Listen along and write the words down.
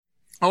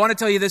I want to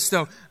tell you this,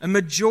 though.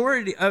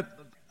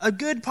 A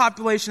good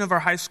population of our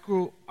high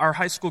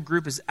school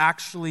group is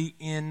actually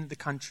in the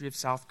country of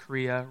South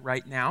Korea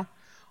right now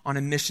on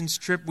a missions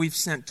trip. We've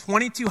sent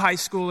 22 high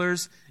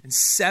schoolers and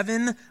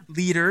 7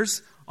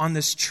 leaders on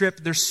this trip.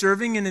 They're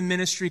serving in a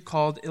ministry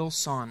called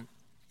Ilson,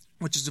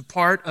 which is a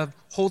part of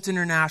Holt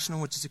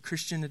International, which is a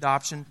Christian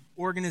adoption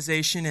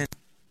organization. And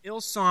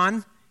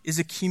Ilson is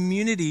a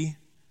community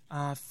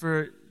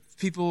for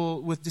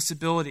people with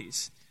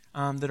disabilities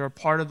that are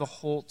part of the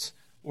Holt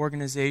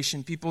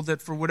organization, people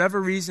that for whatever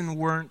reason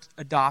weren't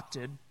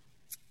adopted,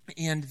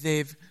 and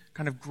they've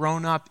kind of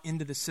grown up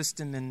into the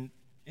system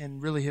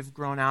and really have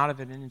grown out of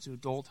it and into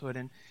adulthood.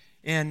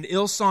 And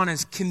Ilson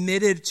is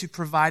committed to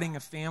providing a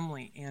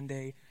family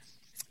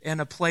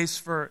and a place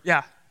for,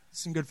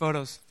 some good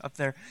photos up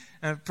there,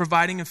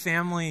 providing a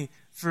family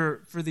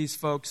for these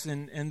folks,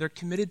 and they're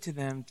committed to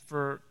them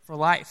for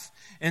life.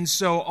 And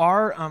so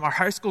our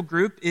high school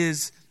group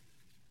is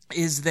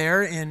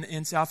there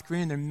in South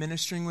Korea, and they're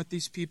ministering with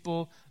these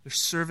people. They're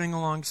serving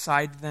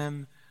alongside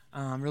them,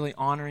 really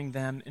honoring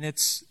them. And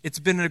it's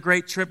been a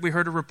great trip. We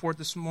heard a report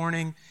this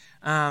morning.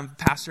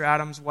 Pastor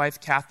Adam's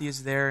wife, Kathy,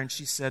 is there, and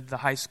she said the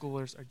high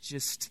schoolers are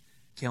just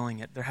killing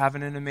it. They're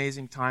having an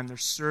amazing time. They're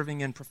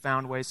serving in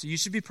profound ways. So you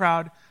should be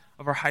proud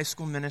of our high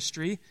school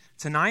ministry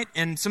tonight.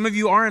 And some of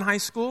you are in high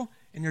school,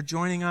 and you're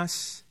joining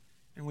us,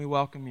 and we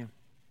welcome you.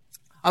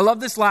 I love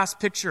this last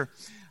picture.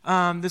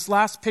 This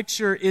last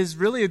picture is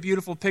really a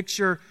beautiful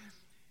picture.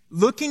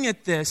 Looking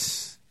at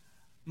this,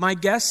 my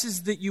guess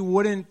is that you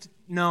wouldn't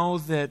know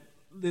that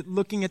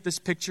looking at this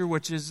picture,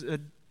 which is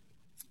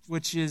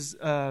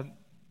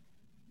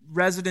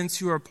residents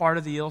who are part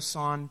of the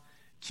Ilson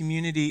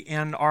community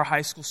and our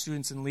high school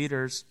students and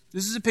leaders.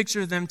 This is a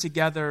picture of them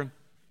together,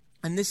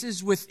 and this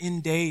is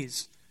within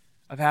days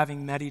of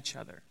having met each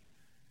other.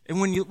 And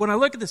when I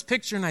look at this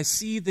picture and I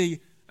see the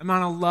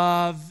amount of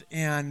love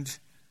and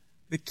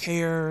the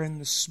care and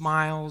the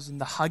smiles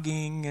and the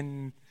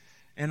hugging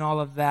and all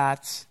of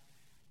that,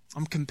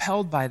 I'm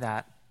compelled by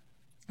that,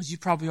 as you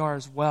probably are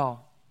as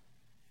well.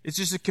 It's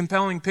just a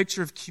compelling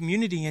picture of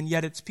community, and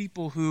yet it's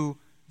people who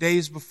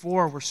days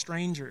before were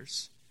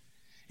strangers.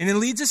 And it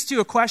leads us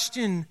to a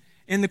question,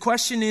 and the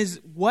question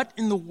is, what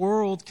in the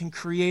world can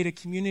create a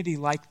community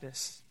like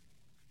this?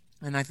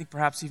 And I think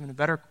perhaps even a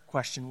better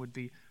question would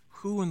be,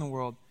 who in the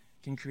world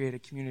can create a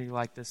community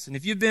like this? And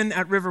if you've been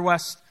at River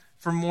West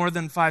for more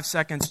than 5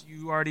 seconds,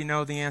 you already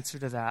know the answer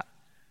to that.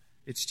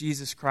 It's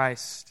Jesus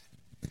Christ.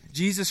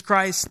 Jesus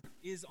Christ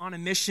is on a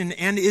mission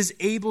and is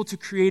able to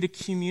create a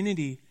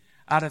community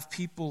out of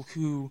people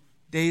who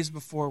days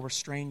before were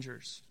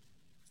strangers.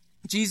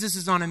 Jesus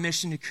is on a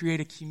mission to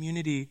create a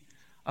community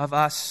of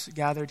us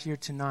gathered here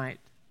tonight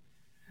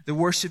that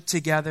worship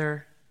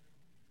together,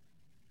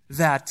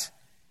 that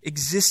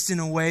exist in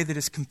a way that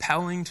is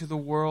compelling to the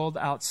world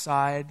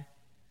outside.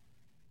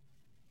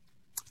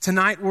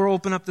 Tonight, we'll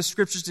open up the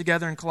scriptures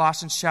together in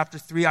Colossians chapter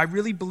 3. I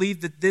really believe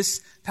that this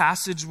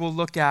passage we'll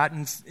look at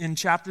in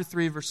chapter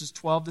 3, verses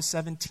 12 to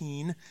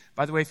 17.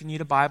 By the way, if you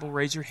need a Bible,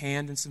 raise your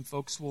hand and some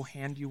folks will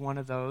hand you one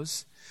of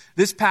those.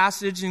 This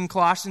passage in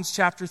Colossians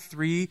chapter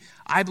 3,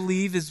 I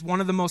believe, is one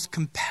of the most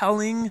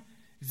compelling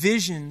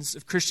visions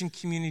of Christian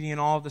community in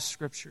all of the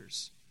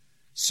scriptures.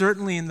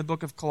 Certainly in the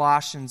book of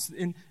Colossians.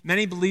 And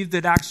many believe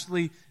that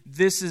actually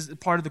this is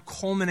part of the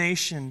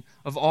culmination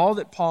of all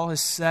that Paul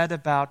has said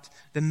about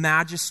the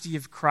majesty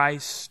of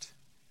Christ,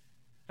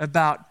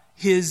 about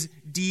his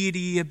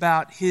deity,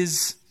 about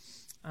his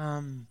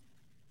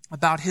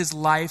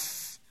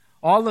life.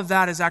 All of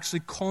that is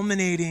actually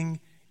culminating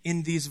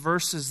in these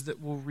verses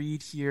that we'll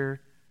read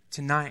here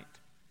tonight.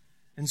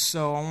 And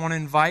so I want to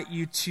invite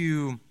you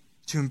to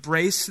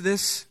embrace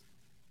this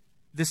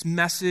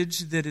message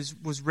that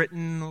was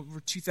written over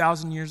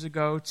 2,000 years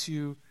ago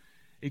to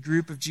a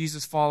group of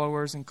Jesus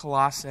followers in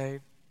Colossae.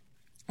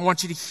 I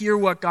want you to hear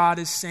what God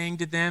is saying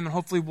to them, and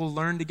hopefully we'll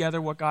learn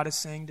together what God is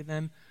saying to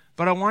them.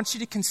 But I want you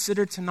to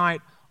consider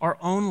tonight our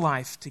own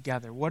life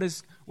together. What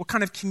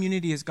kind of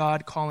community is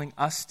God calling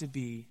us to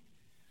be?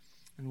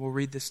 And we'll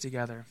read this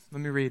together.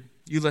 Let me read.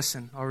 You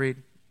listen. I'll read.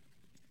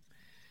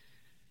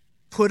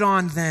 Put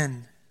on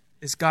then,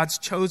 as God's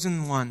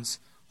chosen ones,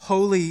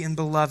 holy and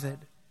beloved,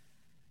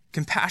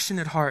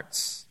 compassionate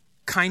hearts,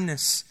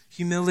 kindness,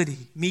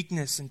 humility,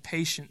 meekness, and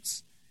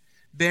patience,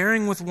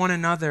 bearing with one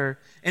another,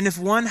 and if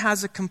one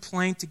has a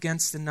complaint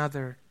against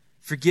another,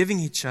 forgiving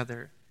each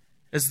other.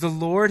 As the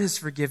Lord has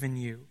forgiven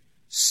you,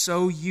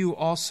 so you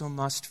also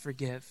must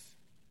forgive.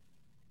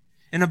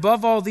 And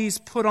above all these,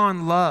 put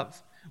on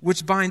love,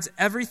 which binds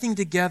everything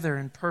together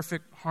in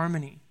perfect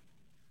harmony.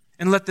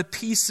 And let the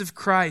peace of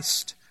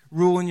Christ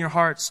rule in your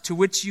hearts, to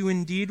which you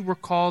indeed were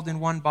called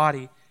in one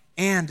body,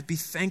 and be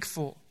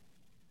thankful.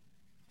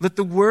 Let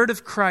the word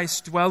of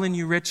Christ dwell in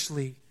you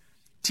richly,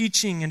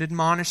 teaching and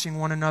admonishing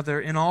one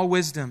another in all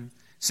wisdom,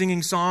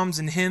 singing psalms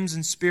and hymns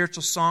and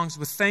spiritual songs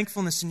with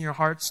thankfulness in your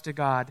hearts to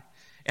God.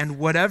 And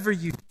whatever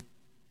you do,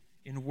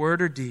 in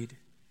word or deed,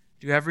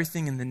 do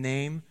everything in the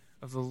name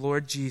of the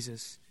Lord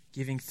Jesus,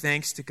 giving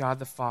thanks to God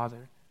the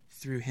Father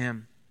through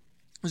him.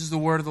 This is the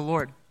word of the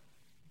Lord.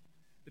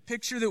 The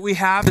picture that we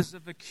have is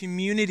of a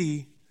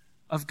community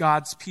of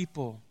God's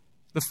people.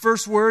 The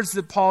first words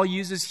that Paul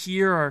uses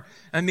here are,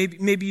 and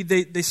maybe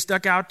they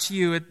stuck out to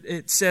you.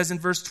 It says in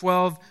verse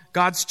 12,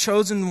 God's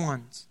chosen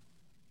ones,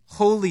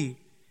 holy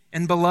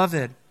and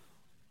beloved.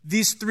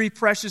 These three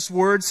precious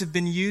words have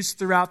been used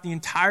throughout the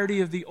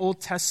entirety of the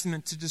Old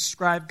Testament to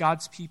describe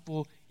God's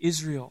people,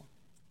 Israel.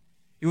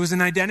 It was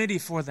an identity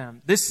for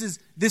them. This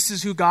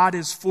is who God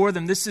is for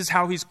them. This is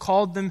how He's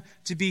called them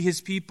to be His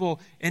people.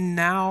 And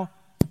now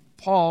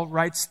Paul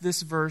writes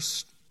this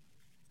verse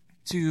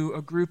to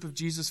a group of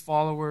Jesus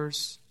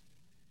followers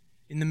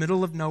in the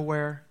middle of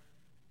nowhere,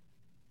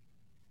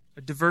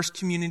 a diverse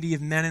community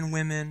of men and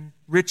women,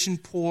 rich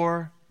and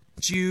poor,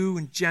 Jew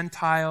and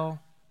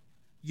Gentile,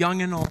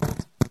 young and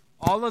old.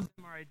 All of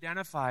them are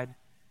identified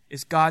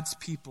as God's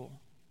people,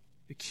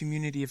 the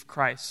community of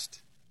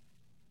Christ,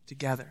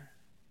 together.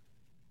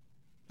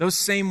 Those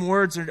same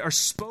words are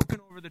spoken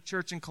over the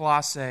church in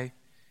Colossae,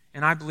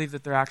 and I believe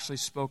that they're actually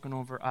spoken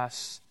over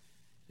us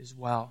as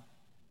well.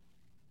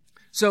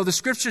 So the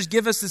scriptures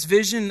give us this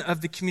vision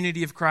of the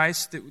community of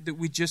Christ that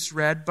we just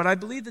read, but I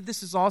believe that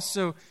this is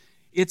also,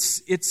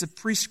 it's a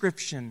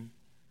prescription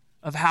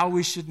of how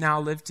we should now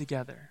live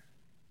together.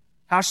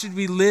 How should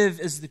we live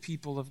as the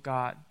people of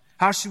God?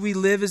 How should we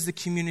live as the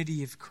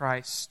community of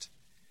Christ?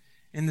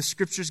 And the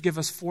scriptures give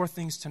us 4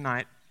 things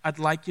tonight. I'd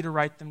like you to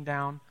write them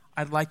down.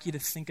 I'd like you to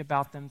think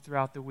about them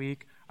throughout the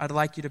week. I'd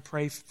like you to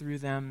pray through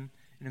them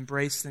and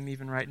embrace them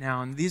even right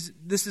now. And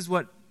this is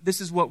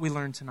what we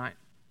learned tonight.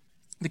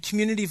 The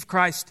community of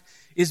Christ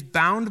is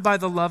bound by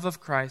the love of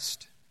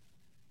Christ.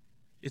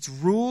 It's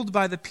ruled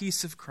by the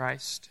peace of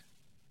Christ,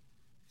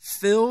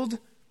 filled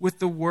with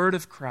the word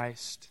of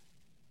Christ,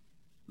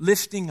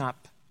 lifting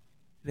up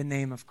the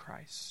name of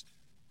Christ.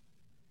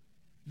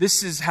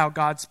 This is how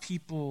God's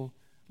people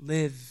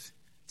live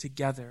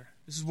together.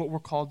 This is what we're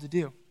called to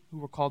do, who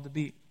we're called to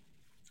be.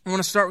 I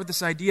want to start with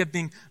this idea of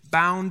being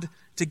bound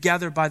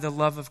together by the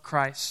love of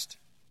Christ.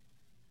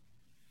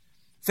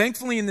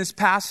 Thankfully, in this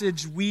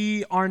passage,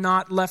 we are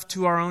not left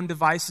to our own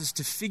devices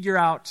to figure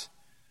out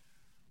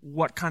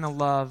what kind of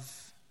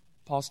love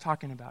Paul's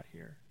talking about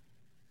here.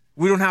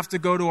 We don't have to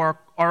go to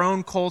our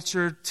own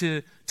culture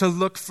to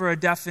look for a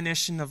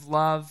definition of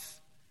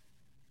love.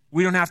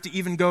 We don't have to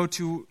even go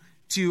to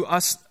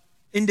us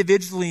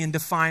individually and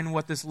define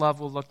what this love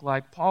will look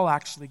like. Paul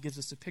actually gives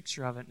us a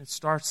picture of it, and it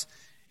starts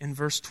in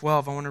verse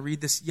 12. I want to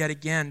read this yet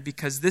again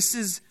because this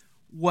is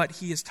what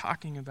he is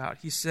talking about.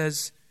 He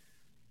says,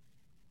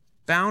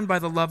 bound by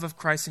the love of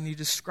Christ, and he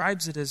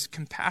describes it as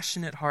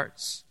compassionate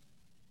hearts,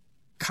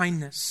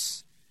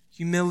 kindness,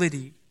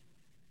 humility,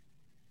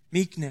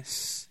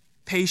 meekness,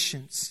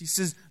 patience. He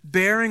says,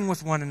 bearing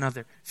with one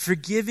another,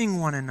 forgiving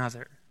one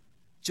another,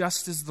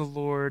 just as the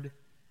Lord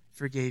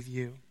forgave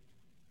you.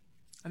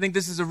 I think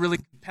this is a really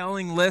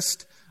compelling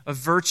list of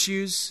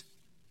virtues.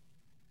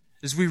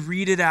 As we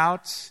read it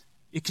out,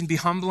 it can be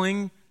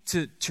humbling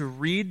to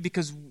read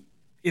because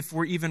if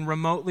we're even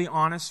remotely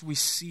honest, we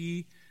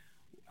see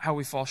how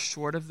we fall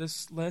short of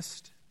this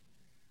list.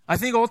 I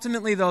think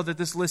ultimately, though, that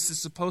this list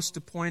is supposed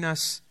to point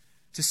us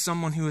to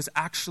someone who has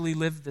actually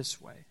lived this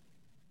way.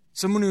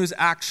 Someone who has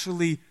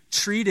actually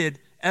treated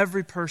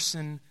every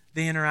person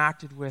they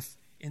interacted with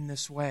in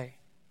this way.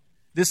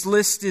 This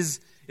list is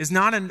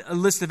not a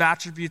list of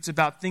attributes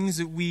about things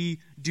that we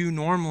do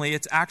normally.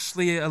 It's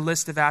actually a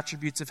list of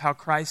attributes of how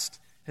Christ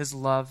has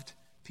loved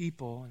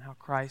people and how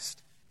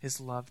Christ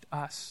has loved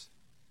us.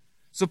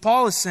 So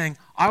Paul is saying,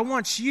 I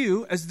want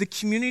you, as the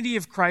community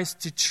of Christ,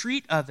 to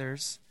treat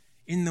others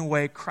in the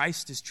way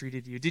Christ has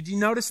treated you. Did you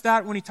notice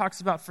that when he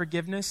talks about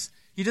forgiveness?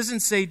 He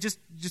doesn't say just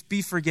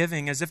be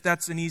forgiving as if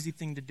that's an easy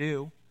thing to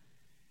do.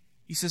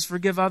 He says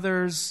forgive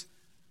others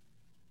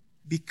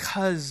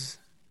because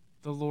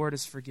the Lord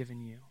has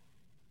forgiven you.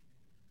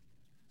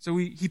 So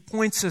he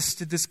points us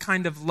to this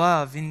kind of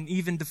love and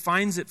even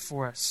defines it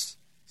for us.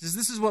 He says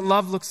this is what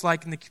love looks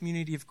like in the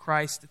community of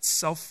Christ. It's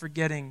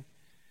self-forgetting.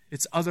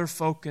 It's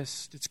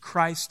other-focused. It's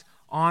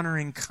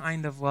Christ-honoring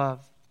kind of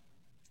love.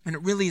 And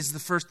it really is the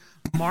first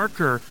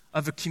marker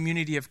of a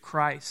community of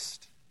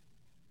Christ.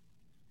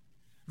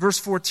 Verse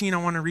 14, I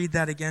want to read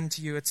that again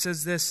to you. It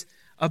says this,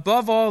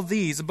 above all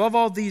these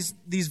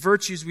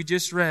virtues we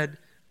just read,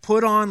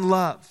 put on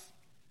love,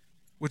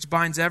 which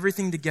binds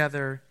everything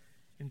together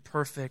in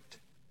perfect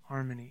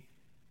harmony.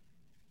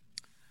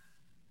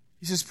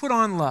 He says, put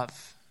on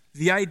love.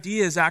 The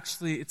idea is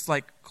actually, it's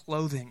like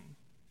clothing.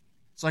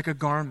 It's like a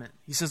garment.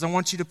 He says, I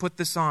want you to put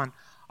this on.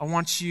 I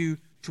want you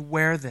to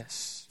wear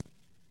this.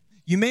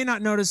 You may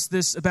not notice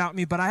this about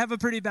me, but I have a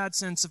pretty bad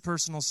sense of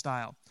personal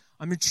style.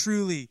 I mean,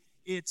 truly,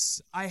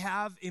 I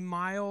have a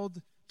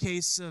mild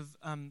case of,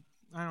 I don't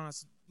know,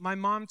 my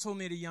mom told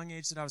me at a young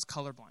age that I was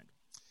colorblind.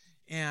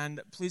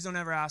 And please don't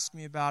ever ask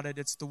me about it.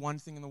 It's the one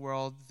thing in the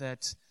world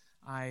that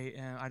I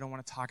don't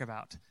want to talk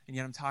about. And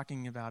yet I'm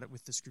talking about it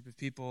with this group of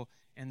people,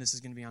 and this is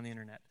going to be on the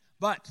internet.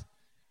 But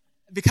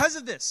because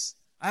of this,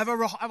 I have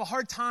a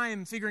hard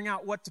time figuring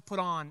out what to put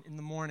on in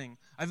the morning.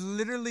 I've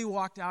literally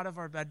walked out of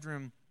our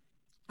bedroom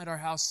at our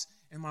house,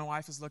 and my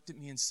wife has looked at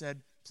me and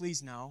said,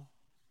 please no.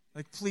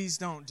 Like, please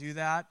don't do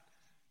that.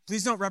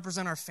 Please don't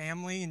represent our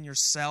family and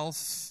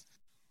yourself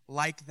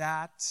like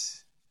that.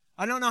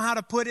 I don't know how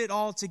to put it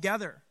all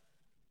together.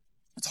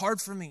 It's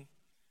hard for me.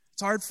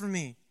 It's hard for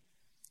me.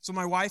 So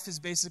my wife has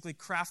basically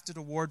crafted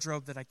a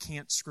wardrobe that I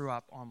can't screw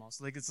up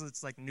almost. Like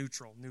it's like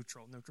neutral.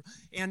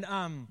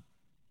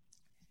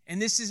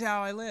 And this is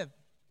how I live.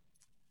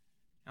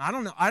 I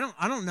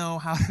don't know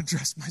how to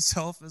dress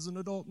myself as an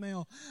adult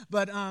male,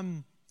 but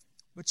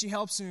she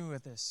helps me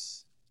with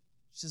this.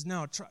 She says,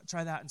 "No,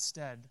 try that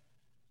instead.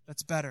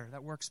 That's better.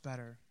 That works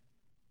better."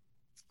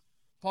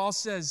 Paul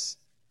says,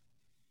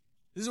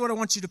 "This is what I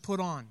want you to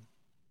put on.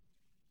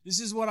 This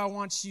is what I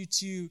want you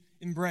to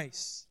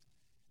embrace.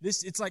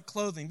 It's like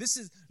clothing. This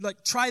is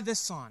like, try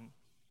this on,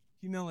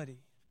 humility.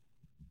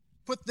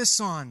 Put this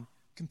on,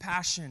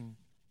 compassion,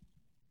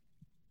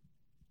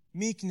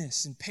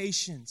 meekness, and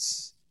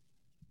patience."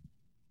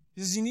 He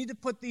says, you need to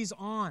put these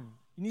on.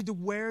 You need to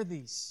wear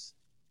these.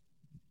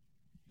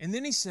 And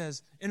then he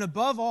says, and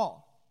above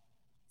all,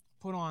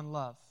 put on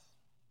love.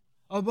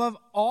 Above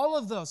all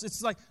of those.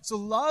 It's like, so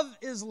love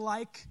is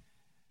like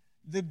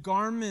the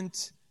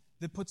garment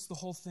that puts the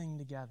whole thing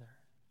together.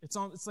 It's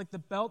like the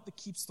belt that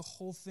keeps the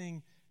whole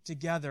thing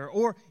together.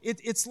 Or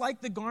it's like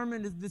the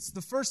garment that's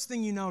the first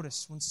thing you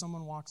notice when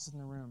someone walks in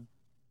the room.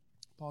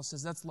 Paul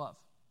says that's love.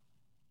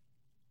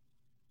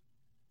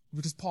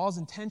 Because Paul's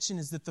intention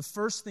is that the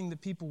first thing that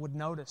people would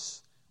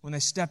notice when they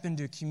step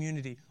into a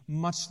community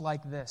much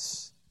like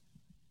this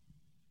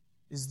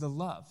is the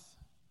love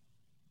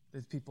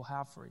that people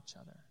have for each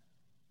other.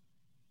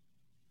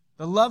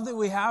 The love that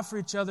we have for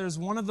each other is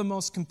one of the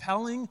most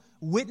compelling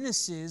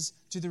witnesses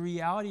to the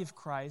reality of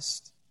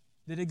Christ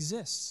that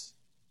exists.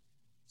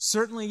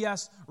 Certainly,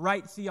 yes,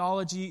 right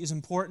theology is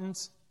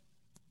important.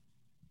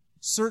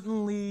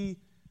 Certainly,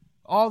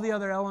 all the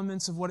other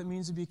elements of what it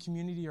means to be a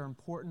community are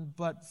important.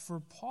 But for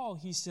Paul,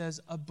 he says,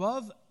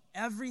 above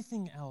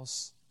everything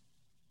else,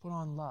 put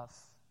on love.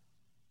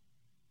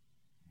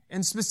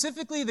 And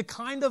specifically, the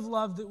kind of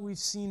love that we've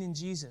seen in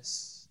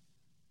Jesus.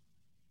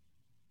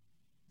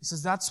 He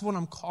says, that's what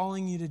I'm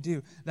calling you to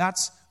do.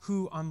 That's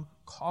who I'm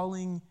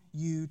calling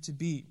you to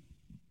be.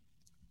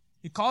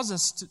 He calls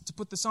us to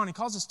put this on. He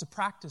calls us to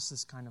practice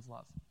this kind of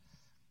love.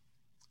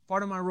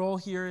 Part of my role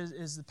here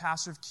is the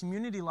pastor of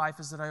community life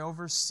is that I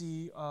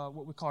oversee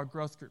what we call our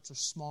growth groups or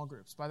small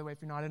groups. By the way, if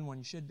you're not in one,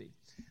 you should be.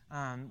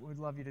 We'd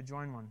love you to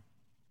join one.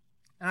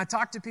 And I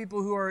talk to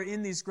people who are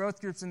in these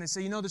growth groups and they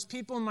say, there's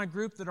people in my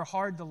group that are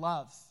hard to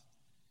love.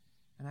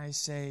 And I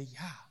say,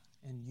 yeah,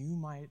 and you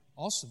might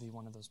also be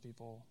one of those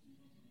people,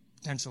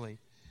 potentially.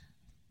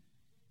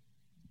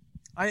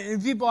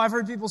 I've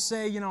heard people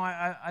say,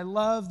 I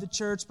love the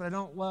church, but I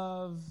don't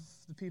love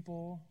the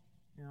people.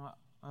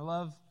 I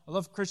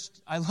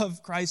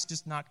love Christ,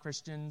 just not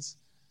Christians.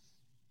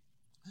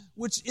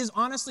 Which is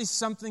honestly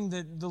something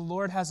that the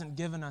Lord hasn't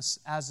given us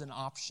as an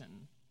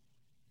option.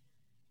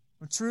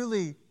 But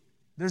truly,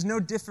 there's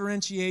no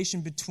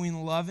differentiation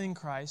between loving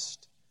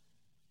Christ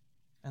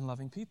and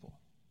loving people.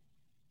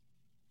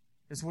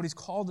 It's what He's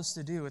called us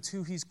to do. It's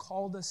who He's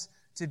called us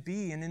to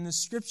be. And in the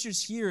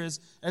Scriptures here,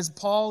 as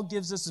Paul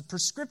gives us a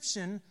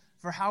prescription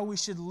for how we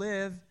should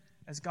live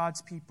as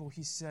God's people,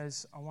 he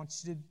says, I want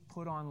you to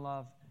put on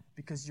love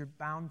because you're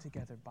bound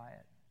together by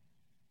it.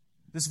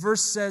 This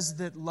verse says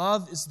that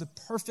love is the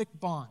perfect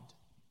bond.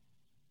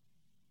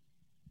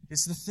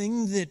 It's the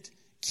thing that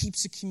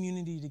keeps a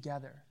community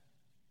together.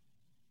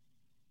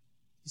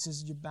 He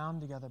says you're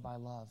bound together by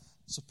love.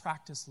 So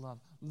practice love.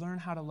 Learn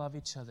how to love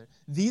each other.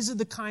 These are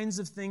the kinds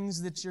of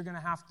things that you're going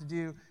to have to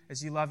do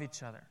as you love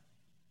each other.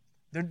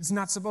 It's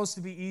not supposed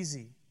to be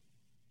easy.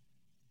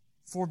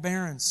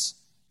 Forbearance,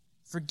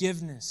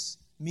 forgiveness,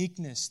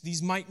 meekness.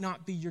 These might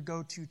not be your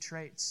go-to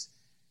traits.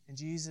 And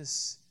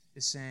Jesus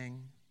is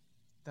saying,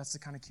 that's the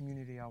kind of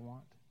community I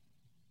want.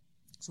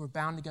 So we're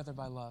bound together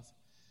by love.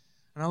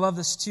 And I love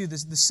this too. The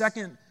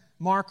second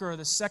marker, or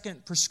the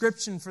second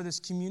prescription for this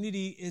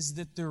community is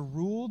that they're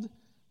ruled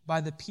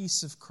by the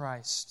peace of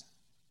Christ.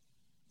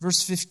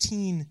 Verse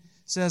 15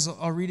 says,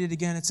 I'll read it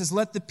again. It says,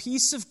 let the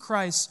peace of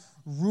Christ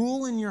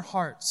rule in your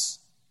hearts,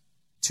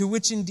 to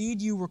which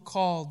indeed you were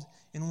called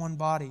in one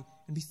body,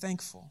 and be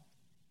thankful.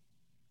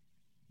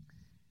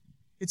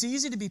 It's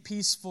easy to be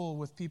peaceful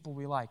with people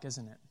we like,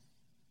 isn't it?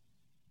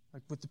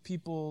 Like with the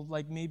people,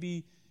 like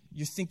maybe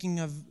you're thinking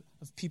of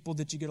people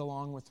that you get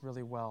along with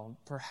really well.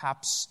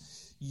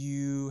 Perhaps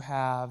you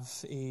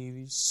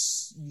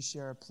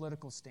share a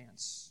political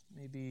stance.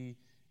 Maybe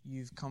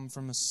you've come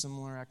from a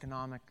similar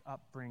economic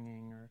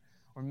upbringing,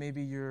 or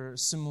maybe you're a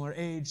similar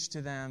age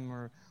to them,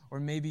 or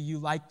maybe you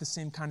like the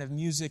same kind of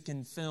music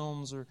and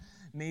films, or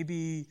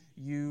maybe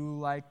you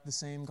like the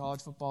same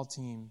college football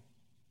team.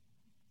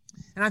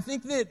 And I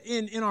think that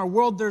in our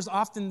world, there's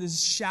often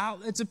this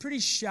it's a pretty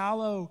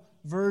shallow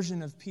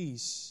version of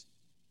peace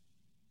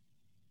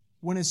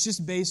when it's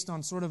just based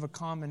on sort of a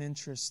common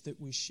interest that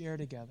we share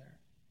together.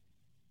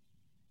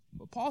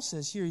 But Paul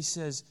says here, he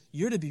says,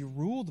 you're to be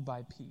ruled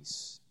by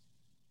peace.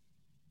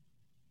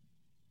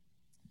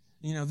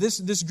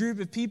 This group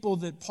of people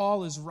that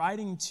Paul is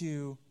writing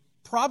to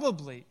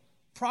probably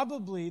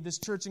probably this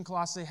church in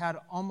Colossae had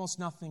almost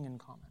nothing in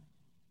common.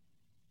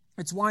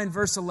 It's why in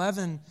verse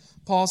 11,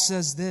 Paul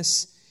says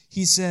this.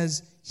 He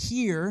says,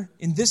 here,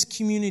 in this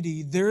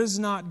community, there is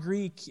not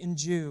Greek and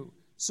Jew,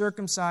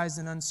 circumcised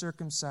and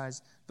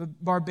uncircumcised,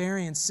 but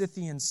barbarian,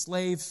 Scythian,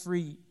 slave,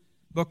 free.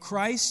 But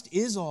Christ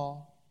is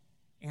all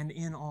and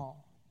in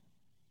all.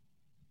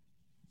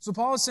 So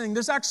Paul is saying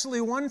there's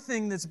actually one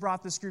thing that's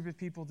brought this group of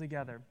people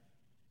together.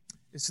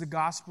 It's the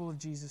gospel of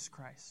Jesus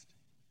Christ.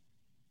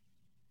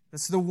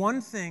 That's the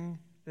one thing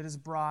that has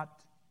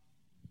brought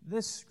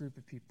this group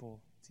of people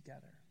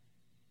together.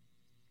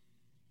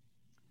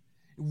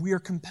 We are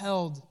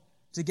compelled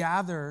to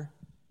gather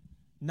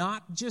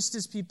not just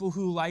as people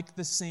who like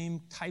the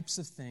same types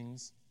of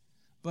things,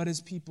 but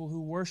as people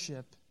who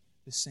worship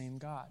the same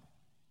God.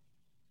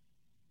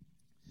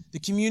 The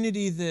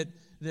community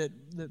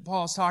that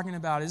Paul is talking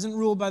about isn't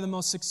ruled by the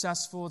most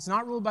successful. It's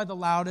not ruled by the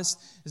loudest.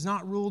 It's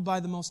not ruled by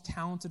the most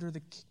talented or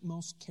the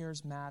most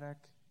charismatic.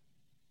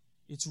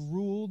 It's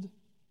ruled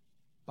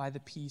by the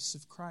peace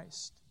of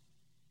Christ.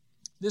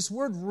 This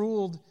word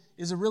ruled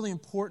is a really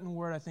important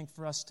word, I think,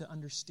 for us to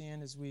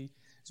understand as we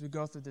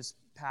go through this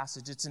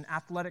passage. It's an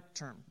athletic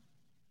term.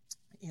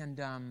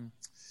 And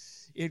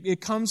it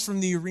comes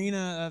from the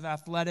arena of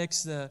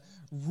athletics. The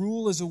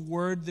rule is a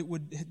word that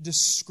would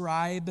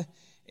describe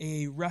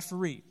a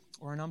referee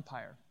or an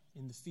umpire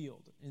in the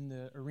field, in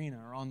the arena,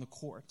 or on the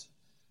court.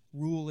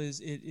 Rule is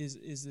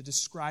the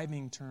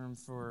describing term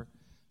for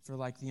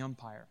like the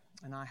umpire.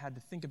 And I had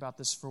to think about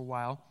this for a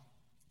while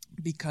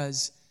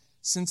because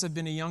since I've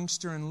been a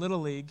youngster in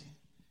Little League,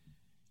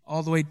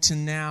 all the way to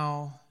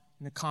now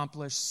an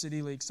accomplished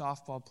City League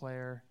softball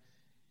player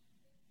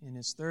in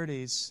his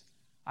 30s,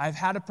 I've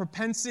had a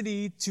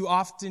propensity to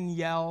often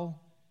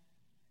yell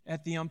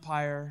at the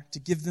umpire, to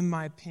give them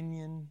my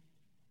opinion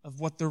of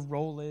what their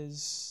role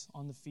is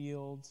on the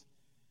field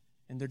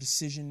and their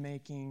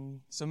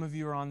decision-making. Some of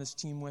you are on this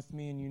team with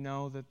me, and you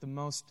know that the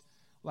most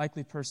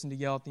likely person to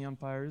yell at the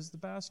umpire is the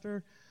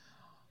pastor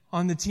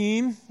on the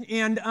team.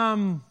 And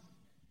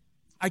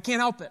I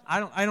can't help it. I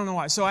don't know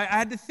why. So I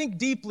had to think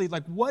deeply,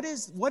 like, what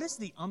is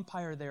the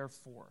umpire there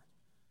for?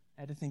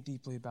 I had to think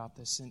deeply about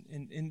this.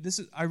 And this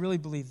is, I really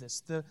believe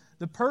this.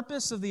 The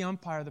purpose of the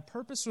umpire, the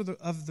purpose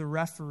of the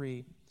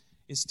referee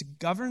is to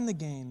govern the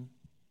game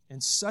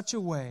in such a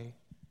way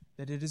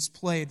that it is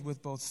played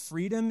with both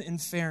freedom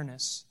and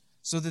fairness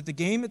so that the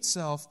game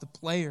itself, the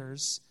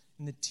players,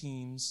 and the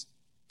teams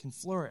can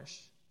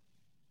flourish.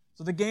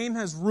 So the game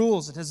has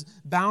rules, it has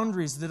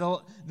boundaries that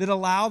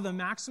allow the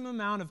maximum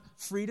amount of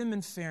freedom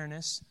and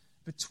fairness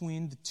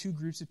between the two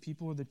groups of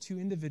people or the two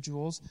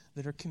individuals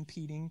that are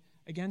competing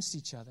against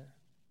each other.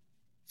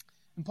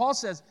 And Paul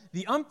says,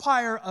 the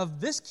umpire of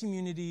this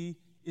community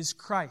is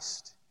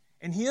Christ.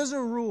 And he has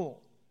a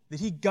rule that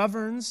he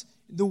governs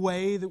the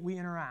way that we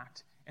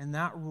interact. And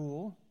that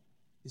rule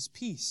is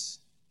peace.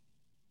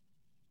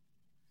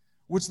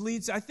 Which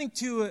leads, I think,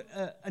 to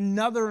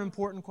another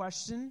important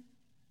question.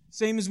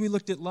 Same as we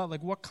looked at love,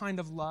 like what kind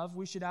of love?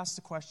 We should ask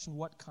the question,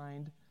 what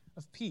kind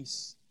of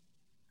peace?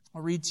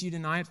 I'll read to you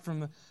tonight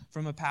from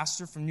a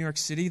pastor from New York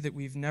City that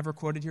we've never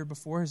quoted here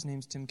before. His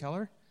name's Tim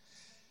Keller.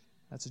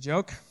 That's a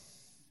joke.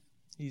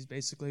 He's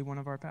basically one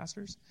of our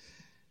pastors.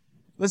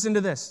 Listen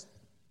to this.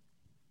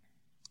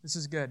 This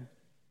is good.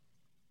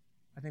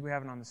 I think we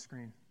have it on the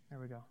screen. There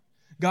we go.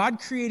 God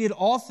created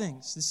all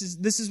things.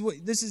 This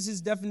is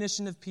his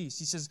definition of peace.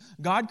 He says,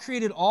 God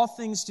created all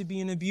things to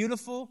be in a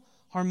beautiful,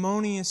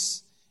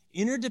 harmonious,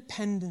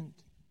 interdependent,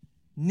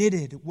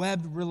 knitted,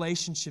 webbed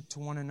relationship to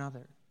one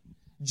another.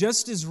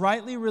 Just as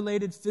rightly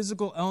related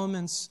physical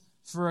elements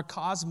for a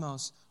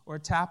cosmos or a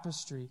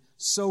tapestry,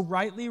 so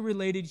rightly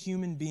related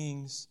human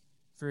beings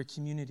for a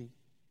community.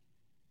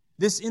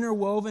 This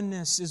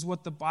interwovenness is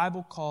what the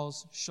Bible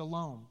calls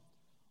shalom,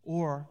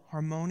 or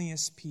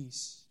harmonious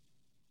peace.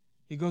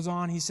 He goes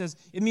on, he says,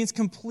 it means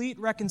complete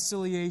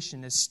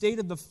reconciliation, a state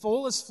of the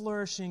fullest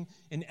flourishing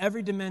in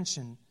every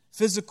dimension,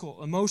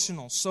 physical,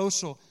 emotional,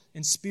 social,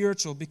 and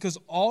spiritual, because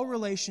all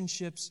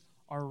relationships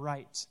are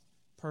right,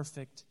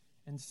 perfect,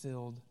 and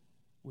filled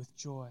with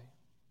joy.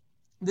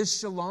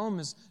 This shalom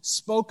is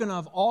spoken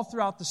of all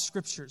throughout the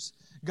Scriptures.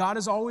 God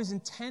has always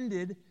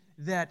intended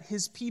that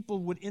His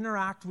people would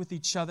interact with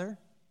each other,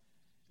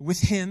 with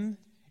Him,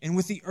 and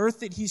with the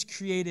earth that He's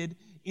created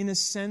in a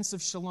sense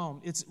of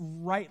shalom. It's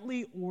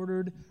rightly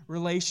ordered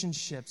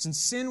relationships. And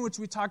sin, which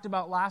we talked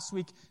about last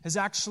week, has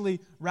actually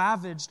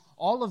ravaged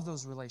all of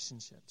those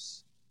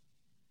relationships.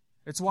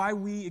 It's why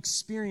we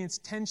experience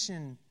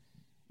tension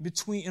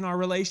in our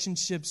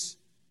relationships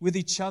with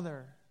each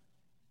other.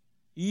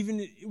 Even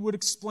it would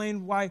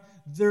explain why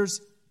there's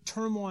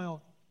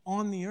turmoil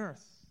on the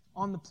earth,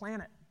 on the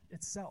planet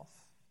itself.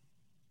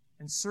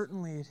 And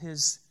certainly it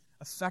has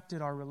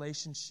affected our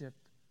relationship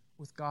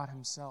with God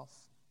Himself.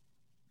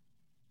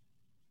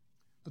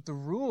 But the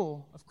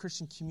rule of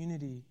Christian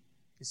community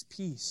is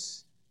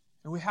peace.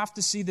 And we have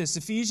to see this.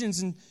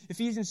 In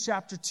Ephesians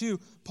chapter 2,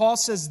 Paul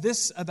says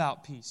this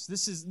about peace.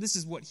 This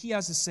is what he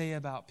has to say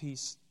about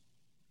peace.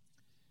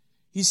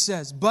 He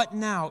says, "But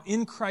now,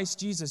 in Christ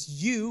Jesus,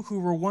 you who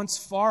were once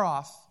far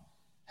off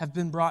have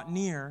been brought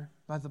near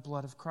by the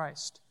blood of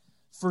Christ.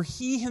 For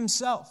he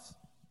himself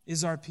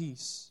is our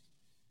peace,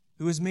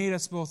 who has made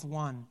us both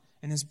one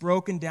and has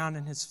broken down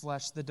in his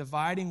flesh the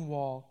dividing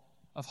wall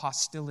of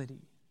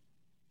hostility."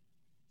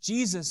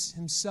 Jesus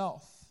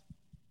himself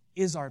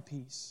is our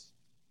peace.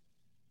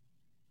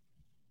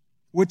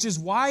 Which is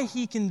why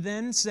he can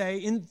then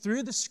say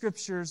through the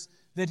Scriptures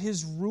that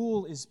his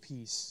rule is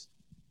peace.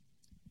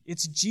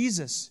 It's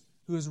Jesus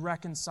who has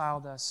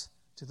reconciled us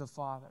to the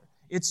Father.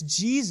 It's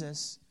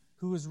Jesus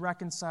who has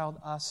reconciled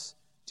us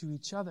to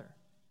each other.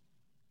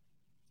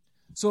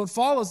 So it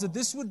follows that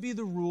this would be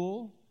the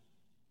rule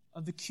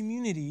of the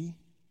community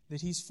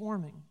that he's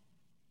forming.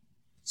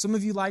 Some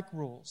of you like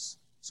rules,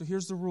 so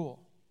here's the rule: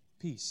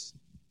 peace.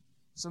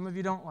 Some of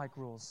you don't like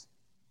rules.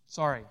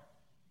 Sorry,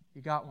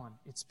 you got one.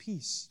 It's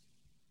peace.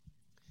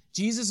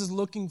 Jesus is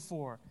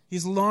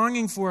he's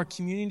longing for a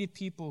community of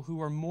people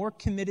who are more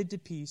committed to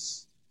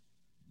peace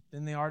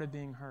than they are to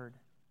being heard.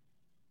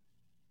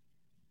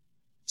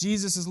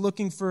 Jesus is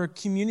looking for a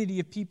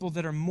community of people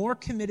that are more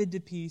committed to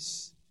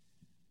peace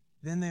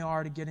than they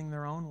are to getting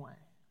their own way.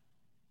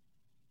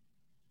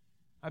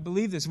 I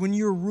believe this. When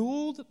you're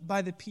ruled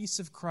by the peace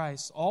of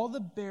Christ, all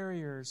the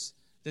barriers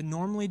that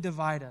normally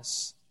divide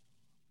us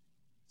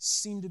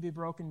seem to be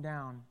broken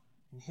down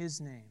in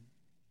his name.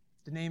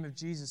 The name of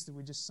Jesus that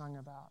we just sung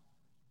about.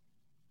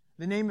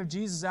 The name of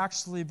Jesus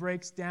actually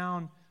breaks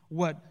down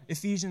what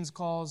Ephesians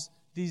calls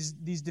these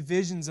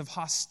divisions of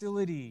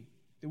hostility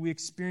that we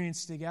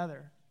experience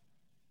together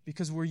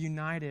because we're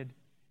united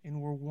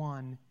and we're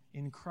one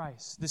in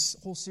Christ. This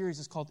whole series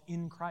is called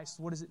In Christ.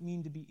 What does it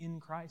mean to be in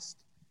Christ?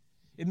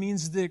 It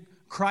means that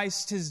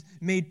Christ has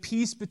made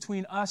peace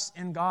between us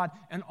and God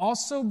and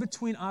also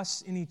between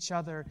us and each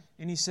other.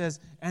 And he says,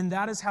 and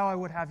that is how I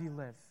would have you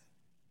live.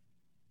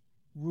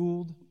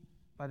 Ruled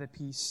by the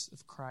peace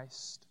of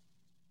Christ.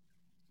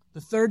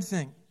 The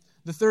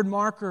third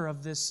marker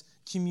of this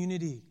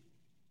community,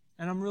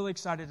 and I'm really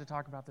excited to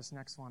talk about this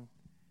next one,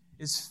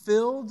 is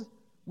filled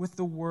with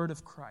the word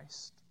of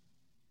Christ.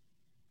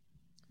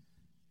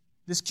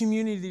 This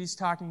community that he's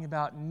talking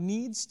about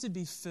needs to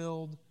be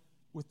filled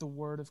with the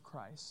word of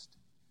Christ.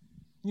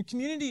 Your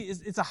community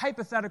it's a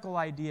hypothetical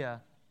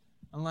idea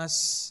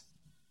unless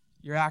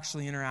you're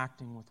actually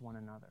interacting with one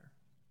another.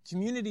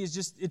 Community is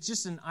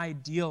just an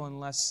ideal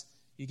unless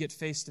you get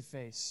face to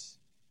face,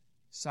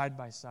 side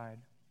by side,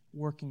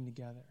 working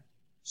together,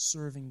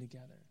 serving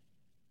together,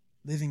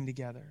 living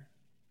together.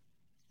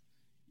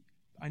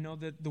 I know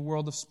that the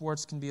world of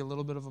sports can be a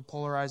little bit of a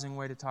polarizing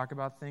way to talk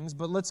about things,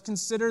 but let's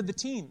consider the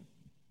team.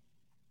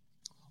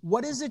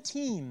 What is a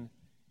team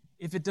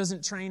if it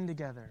doesn't train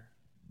together?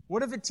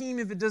 What is a team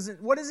if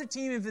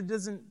it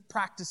doesn't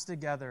practice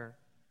together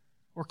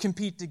or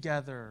compete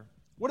together?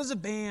 What is a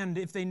band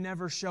if they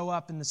never show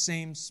up in the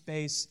same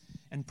space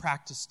and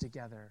practice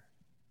together?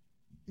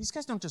 These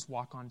guys don't just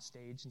walk on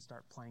stage and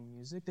start playing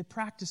music. They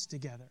practice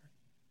together.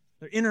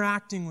 They're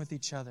interacting with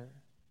each other.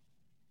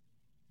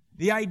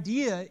 The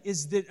idea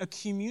is that a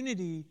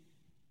community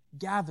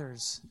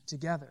gathers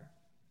together.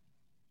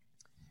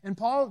 And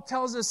Paul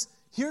tells us,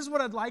 here's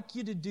what I'd like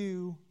you to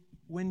do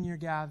when you're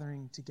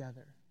gathering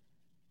together.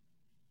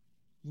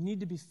 You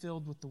need to be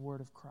filled with the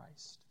word of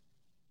Christ.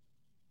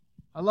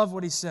 I love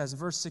what he says.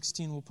 Verse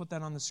 16, we'll put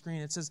that on the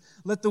screen. It says,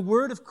 let the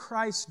word of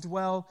Christ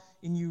dwell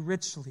in you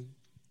richly,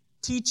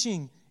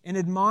 teaching and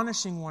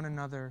admonishing one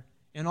another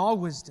in all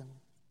wisdom,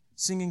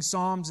 singing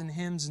psalms and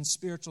hymns and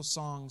spiritual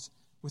songs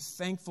with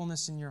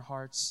thankfulness in your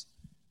hearts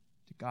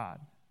to God.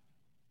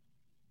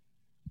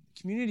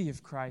 The community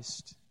of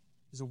Christ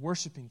is a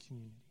worshiping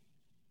community.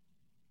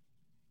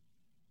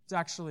 It's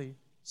actually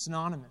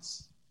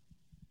synonymous.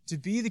 To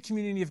be the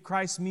community of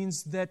Christ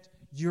means that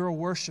you're a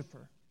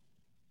worshiper.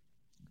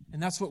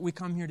 And that's what we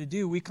come here to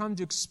do. We come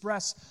to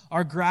express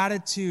our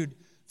gratitude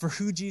for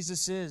who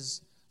Jesus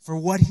is, for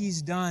what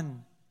he's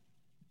done.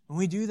 And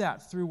we do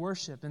that through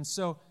worship. And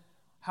so,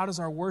 how does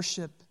our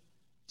worship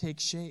take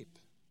shape?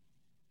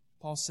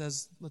 Paul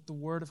says, let the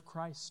word of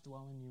Christ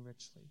dwell in you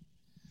richly.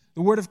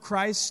 The word of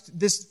Christ,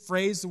 this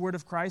phrase, the word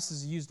of Christ,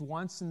 is used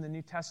once in the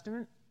New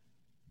Testament,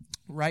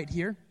 right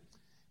here.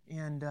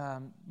 And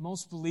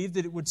most believe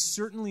that it would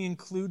certainly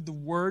include the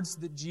words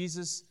that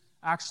Jesus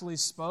actually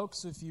spoke.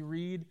 So if you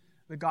read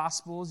the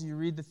Gospels, you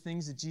read the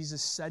things that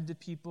Jesus said to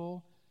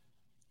people,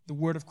 the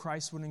word of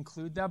Christ would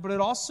include that. But it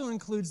also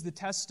includes the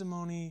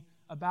testimony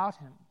about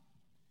him.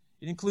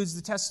 It includes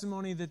the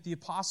testimony that the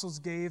apostles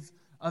gave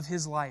of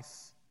his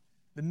life,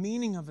 the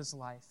meaning of his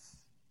life,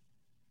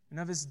 and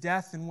of his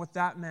death and what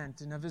that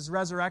meant, and of his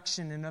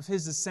resurrection and of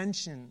his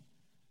ascension.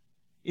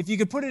 If you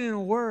could put it in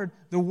a word,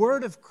 the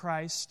word of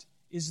Christ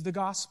is the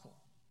gospel.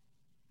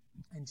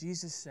 And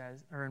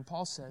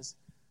Paul says,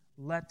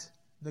 let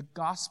the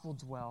gospel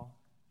dwell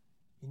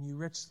in you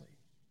richly.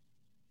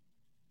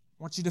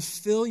 I want you to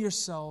fill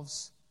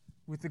yourselves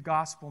with the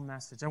gospel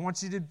message. I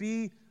want you to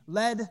be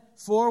led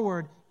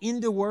forward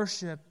into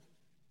worship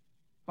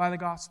by the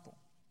gospel.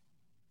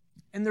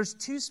 And there's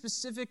two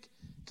specific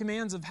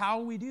commands of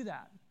how we do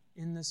that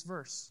in this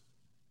verse.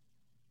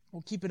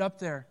 We'll keep it up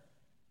there.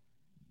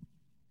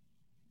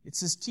 It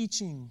says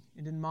teaching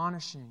and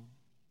admonishing.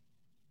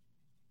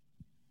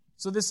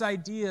 So this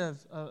idea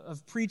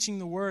of preaching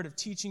the Word, of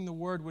teaching the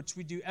Word, which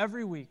we do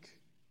every week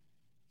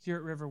here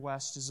at River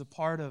West, is a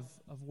part of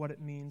what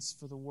it means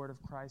for the Word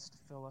of Christ to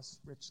fill us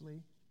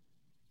richly.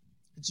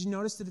 Did you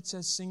notice that it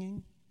says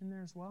singing in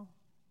there as well?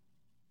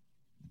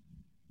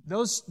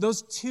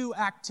 Those two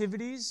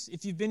activities,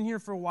 if you've been here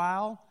for a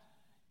while,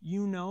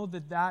 you know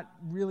that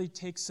really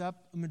takes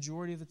up a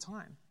majority of the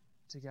time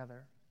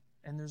together.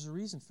 And there's a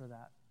reason for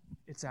that.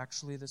 It's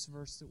actually this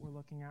verse that we're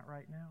looking at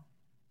right now.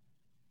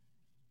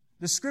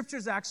 The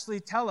Scriptures actually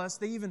tell us,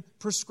 they even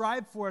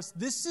prescribe for us,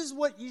 this is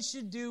what you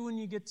should do when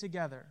you get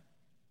together.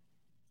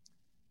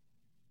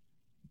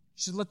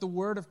 You should let the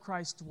Word of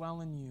Christ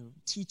dwell in you,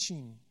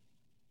 teaching,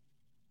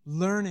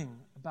 learning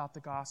about the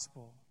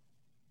gospel.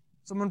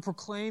 Someone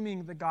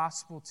proclaiming the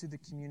gospel to the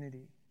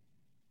community.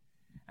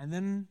 And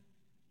then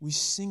we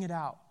sing it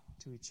out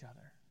to each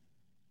other.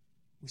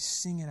 We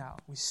sing it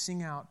out. We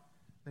sing out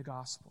the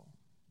gospel.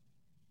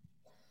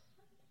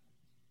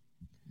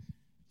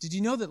 Did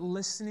you know that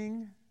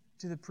listening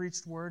to the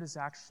preached word is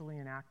actually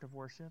an act of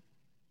worship?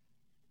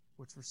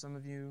 Which for some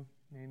of you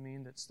may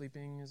mean that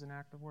sleeping is an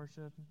act of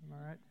worship. Am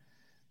I right?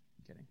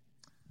 Kidding.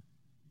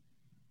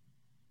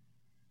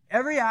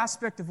 Every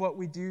aspect of what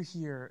we do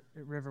here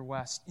at River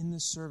West in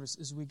this service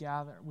as we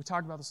gather, we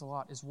talk about this a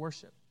lot, is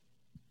worship.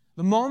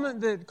 The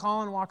moment that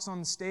Colin walks on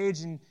the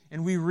stage and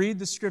we read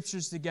the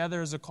Scriptures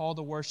together as a call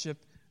to worship,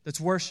 that's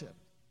worship.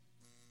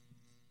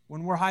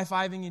 When we're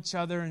high-fiving each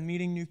other and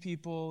meeting new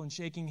people and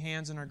shaking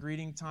hands in our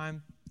greeting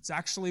time, it's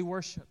actually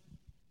worship.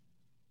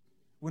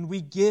 When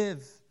we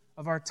give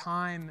of our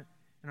time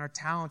and our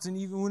talents, and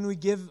even when we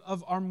give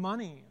of our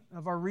money,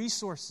 of our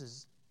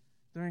resources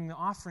during the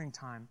offering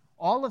time,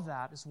 all of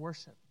that is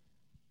worship.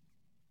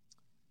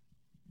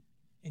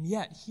 And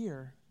yet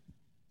here,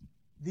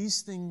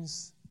 these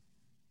things,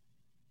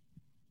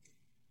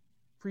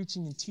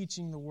 preaching and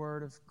teaching the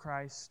word of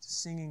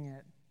Christ, singing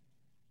it,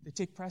 they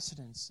take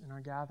precedence in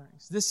our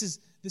gatherings. This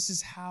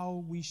is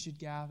how we should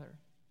gather.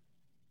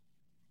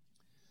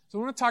 So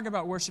I want to talk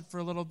about worship for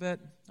a little bit.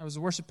 I was a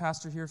worship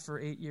pastor here for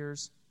 8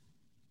 years.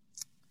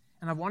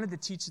 And I've wanted to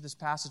teach this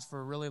passage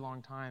for a really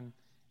long time.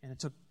 And it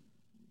took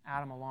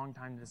Adam a long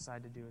time to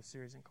decide to do a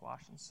series in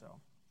Colossians. So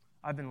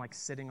I've been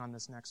sitting on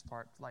this next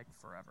part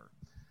forever.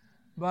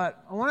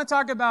 But I want to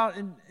talk about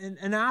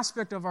an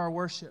aspect of our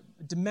worship,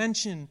 a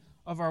dimension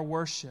of our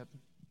worship.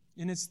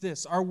 And it's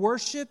this. Our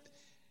worship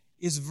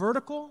is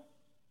vertical,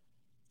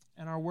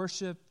 and our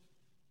worship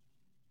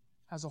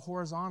has a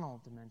horizontal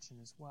dimension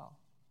as well.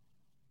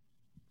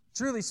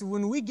 Truly, so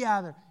when we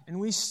gather and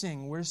we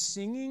sing, we're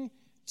singing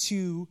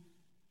to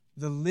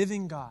the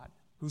living God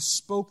who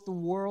spoke the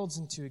worlds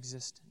into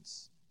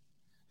existence.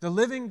 The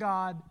living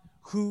God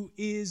who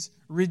is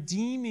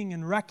redeeming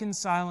and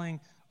reconciling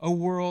a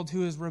world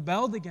who has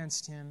rebelled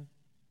against Him.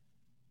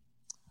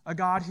 A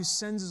God who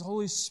sends His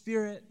Holy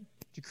Spirit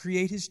to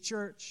create His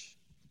church,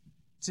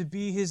 to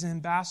be His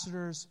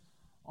ambassadors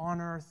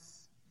on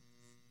earth,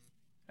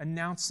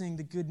 announcing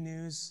the good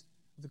news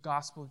of the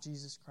gospel of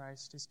Jesus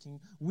Christ, His King.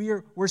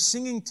 We're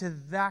singing to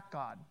that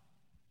God.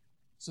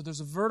 So there's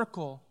a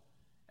vertical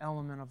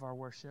element of our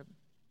worship,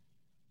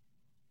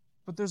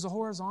 but there's a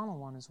horizontal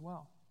one as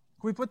well.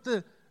 Can we put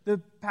the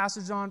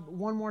passage on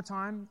one more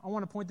time? I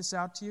want to point this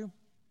out to you.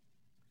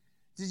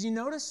 Did you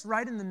notice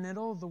right in the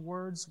middle the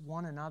words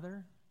one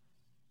another?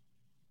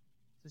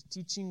 Just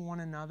teaching one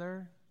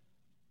another.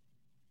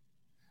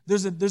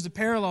 There's a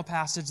parallel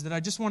passage that I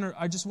just want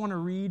to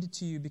read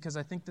to you because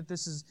I think that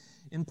this is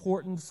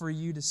important for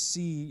you to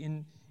see.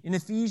 In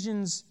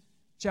Ephesians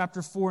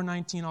chapter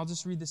 4:19, I'll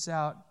just read this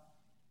out.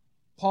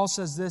 Paul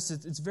says this,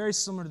 it's very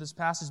similar to this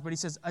passage, but he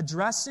says,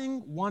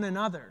 addressing one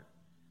another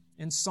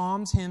in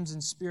psalms, hymns,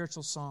 and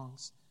spiritual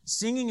songs,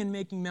 singing and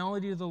making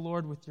melody to the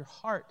Lord with your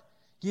heart,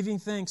 giving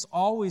thanks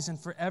always and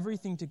for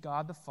everything to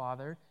God the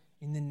Father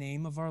in the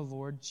name of our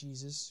Lord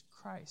Jesus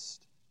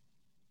Christ.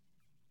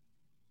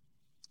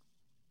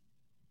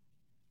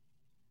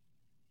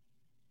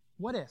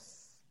 What if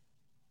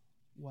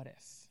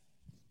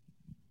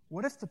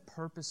the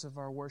purpose of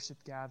our worship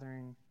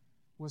gathering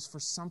was for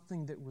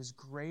something that was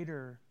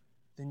greater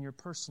than your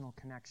personal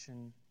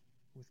connection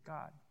with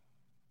God?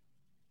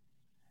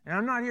 And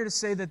I'm not here to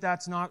say that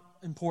that's not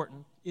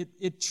important.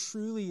 It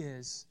truly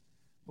is.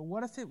 But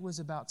what if it was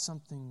about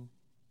something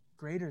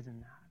greater than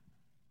that?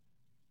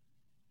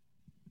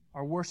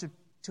 Our worship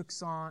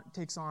takes on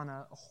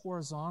a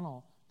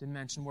horizontal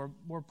dimension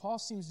where Paul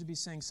seems to be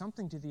saying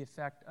something to the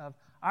effect of,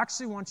 I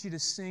actually want you to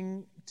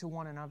sing to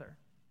one another.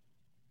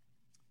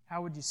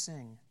 How would you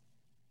sing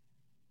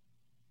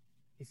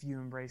if you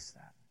embrace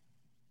that?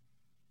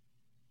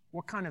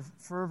 What kind of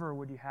fervor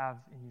would you have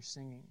in your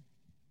singing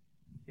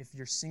if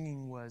your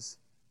singing was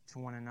to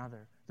one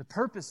another? The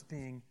purpose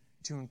being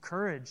to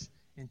encourage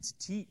and to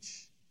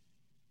teach,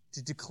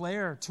 to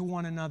declare to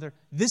one another,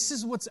 this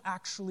is what's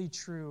actually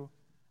true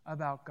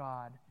about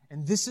God,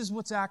 and this is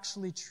what's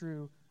actually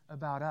true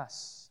about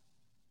us.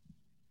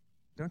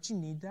 Don't you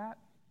need that?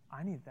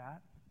 I need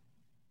that.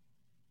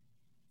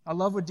 I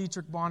love what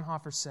Dietrich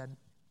Bonhoeffer said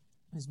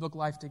in his book,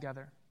 Life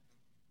Together.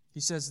 He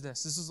says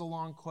this. This is a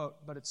long quote,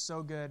 but it's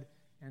so good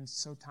and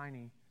so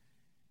tiny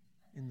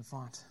in the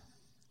font.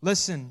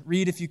 Listen,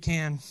 read if you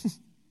can, if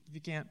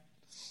you can't.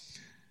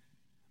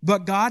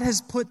 But God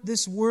has put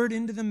this word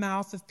into the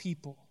mouth of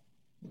people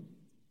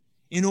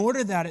in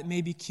order that it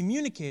may be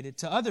communicated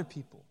to other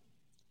people.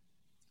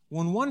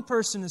 When one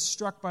person is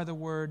struck by the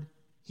word,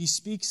 he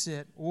speaks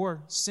it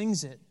or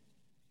sings it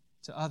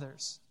to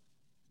others.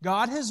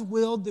 God has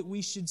willed that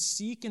we should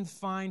seek and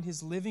find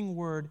His living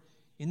word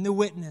in the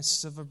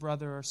witness of a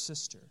brother or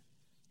sister,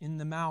 in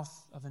the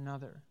mouth of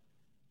another.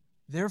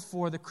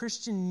 Therefore, the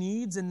Christian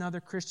needs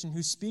another Christian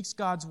who speaks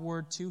God's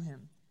word to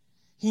him.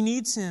 He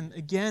needs him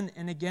again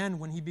and again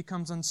when he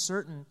becomes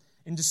uncertain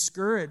and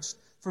discouraged,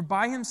 for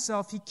by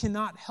himself he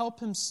cannot help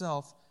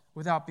himself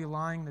without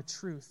belying the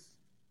truth.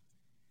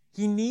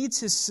 He needs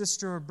his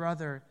sister or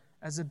brother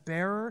as a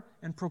bearer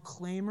and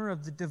proclaimer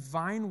of the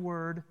divine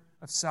word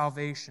of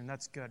salvation.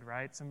 That's good,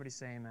 right? Somebody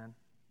say amen.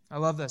 I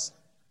love this.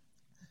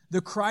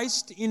 The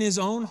Christ in his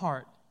own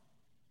heart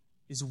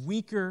is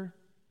weaker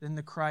than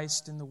the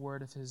Christ in the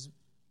word of his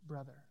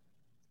brother.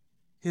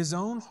 His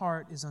own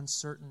heart is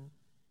uncertain.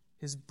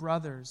 His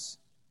brother's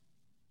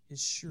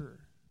is sure.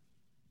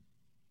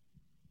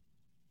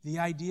 The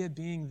idea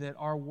being that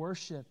our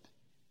worship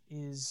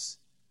is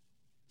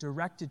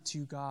directed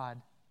to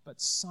God,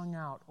 but sung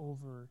out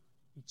over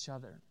each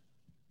other.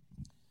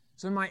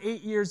 So in my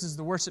 8 years as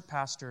the worship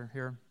pastor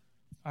here,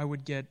 I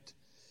would get,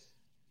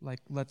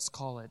 let's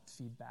call it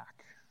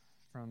feedback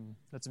from,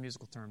 that's a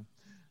musical term.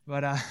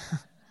 But I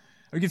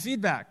would get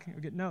feedback. I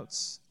would get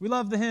notes. We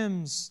love the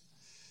hymns.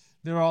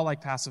 They're all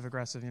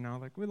passive-aggressive,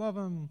 we love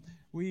them.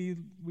 We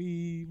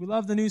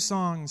love the new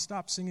song.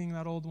 Stop singing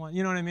that old one.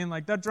 You know what I mean?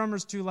 That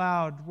drummer's too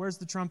loud. Where's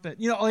the trumpet?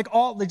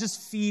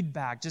 Just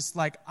feedback. Just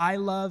I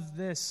love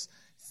this.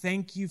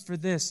 Thank you for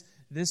this.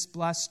 This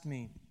blessed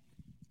me.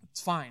 It's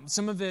fine.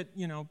 Some of it,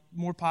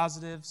 more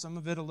positive. Some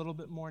of it a little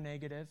bit more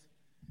negative.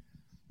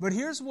 But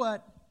here's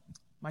what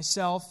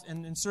myself,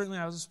 and certainly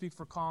I will speak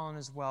for Colin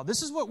as well,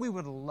 this is what we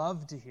would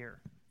love to hear.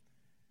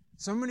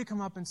 Somebody come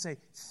up and say,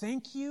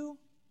 thank you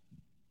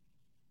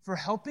for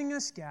helping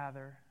us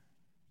gather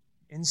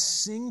and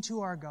sing to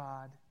our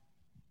God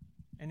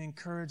and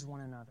encourage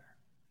one another.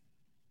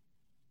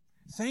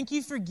 Thank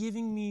you for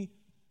giving me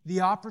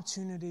the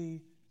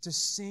opportunity to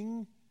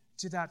sing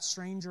to that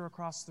stranger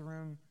across the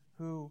room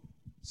who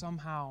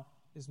somehow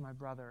is my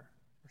brother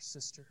or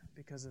sister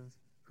because of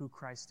who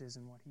Christ is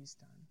and what He's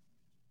done.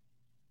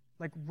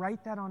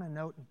 Write that on a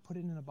note and put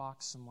it in a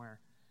box somewhere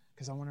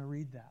because I want to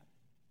read that.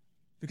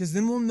 Because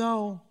then we'll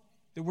know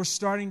that we're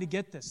starting to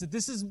get this. That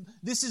this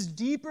is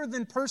deeper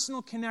than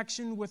personal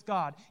connection with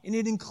God. And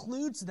it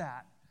includes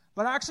that.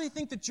 But I actually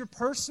think that your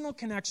personal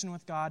connection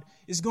with God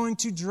is going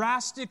to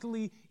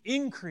drastically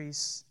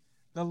increase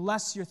the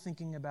less you're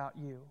thinking about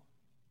you.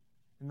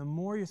 And the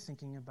more you're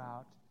thinking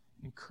about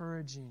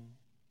encouraging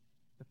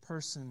the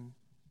person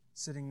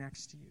sitting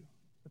next to you,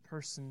 the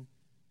person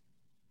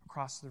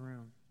across the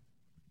room.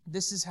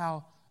 This is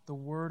how the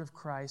Word of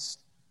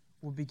Christ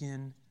will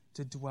begin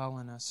to dwell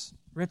in us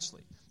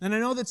richly. And I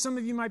know that some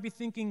of you might be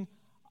thinking,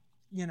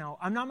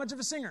 I'm not much of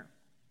a singer.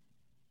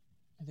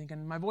 I'm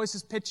thinking, my voice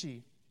is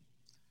pitchy.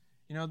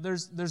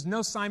 There's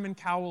no Simon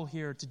Cowell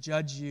here to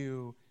judge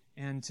you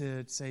and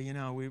to say,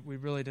 we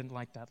really didn't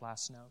like that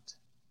last note.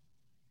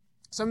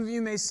 Some of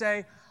you may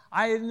say,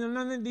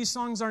 none of these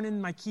songs aren't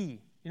in my key.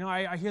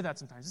 I hear that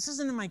sometimes. This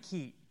isn't in my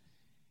key.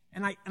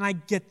 And I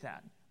get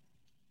that.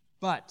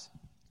 But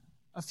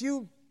a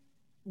few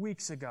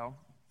weeks ago,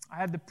 I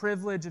had the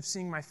privilege of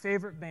seeing my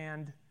favorite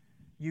band,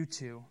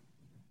 U2.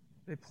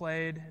 They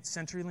played at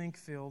CenturyLink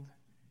Field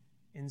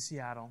in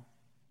Seattle.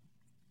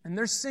 And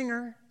their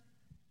singer,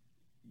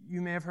 you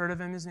may have heard of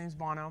him, his name's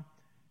Bono,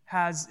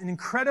 has an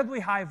incredibly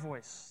high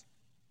voice,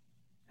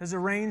 has a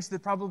range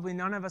that probably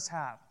none of us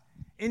have.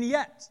 And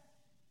yet,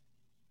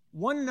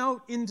 one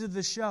note into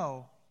the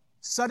show,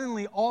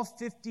 suddenly all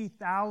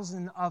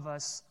 50,000 of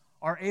us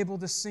are able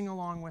to sing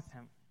along with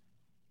him.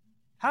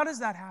 How does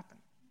that happen?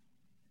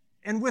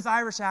 And with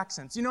Irish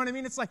accents. You know what I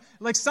mean? It's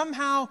like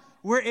somehow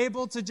we're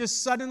able to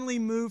just suddenly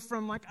move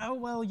from I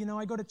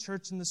go to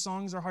church and the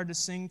songs are hard to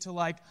sing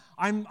to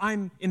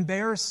I'm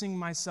embarrassing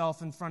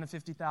myself in front of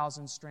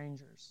 50,000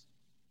 strangers.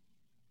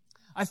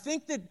 I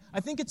think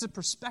it's a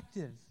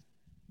perspective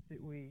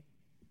that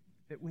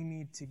we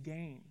need to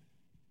gain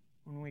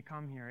when we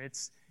come here.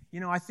 It's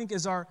I think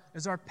as our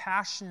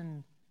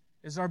passion,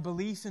 as our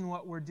belief in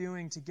what we're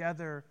doing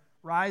together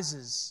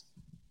rises,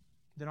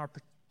 then our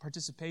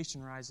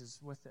participation rises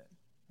with it.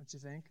 Don't you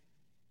think?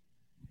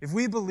 If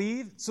we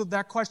believe, so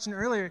that question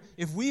earlier,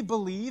 if we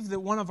believe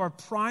that one of our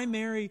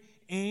primary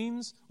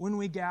aims when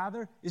we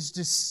gather is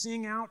to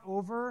sing out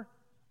over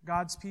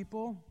God's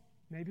people,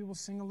 maybe we'll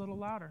sing a little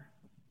louder.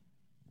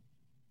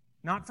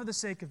 Not for the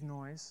sake of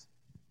noise,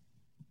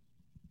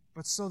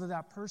 but so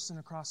that person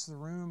across the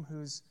room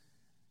who's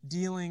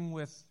dealing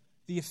with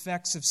the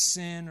effects of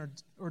sin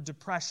or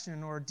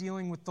depression or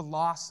dealing with the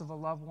loss of a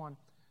loved one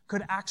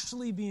could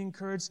actually be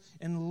encouraged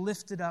and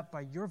lifted up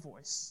by your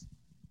voice.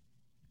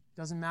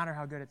 Doesn't matter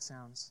how good it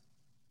sounds.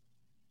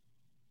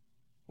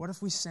 What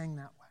if we sang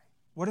that way?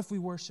 What if we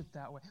worshiped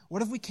that way?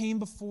 What if we came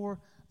before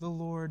the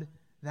Lord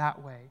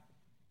that way?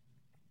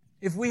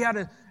 If we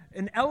had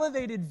an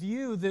elevated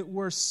view that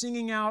we're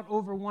singing out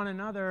over one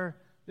another,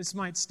 this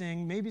might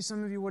sting. Maybe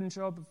some of you wouldn't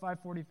show up at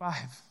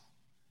 5:45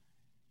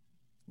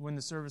 when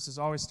the service has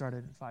always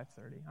started at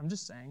 5:30. I'm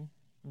just saying.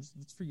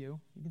 It's for you.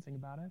 You can think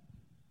about it.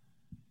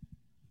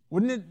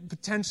 Wouldn't it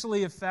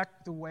potentially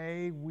affect the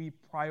way we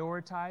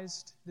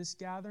prioritized this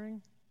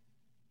gathering?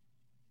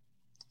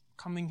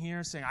 Coming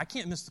here saying, I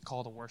can't miss the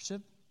call to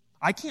worship.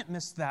 I can't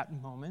miss that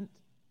moment.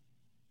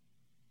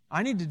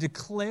 I need to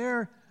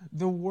declare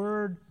the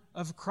word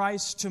of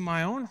Christ to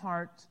my own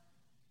heart,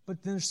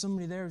 but there's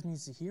somebody there who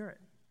needs to hear it.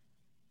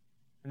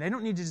 And they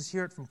don't need to just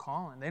hear it from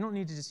Colin. They don't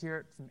need to just hear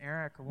it from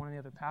Eric or one of the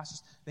other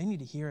pastors. They need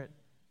to hear it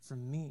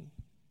from me.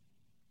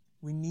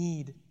 We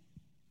need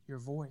your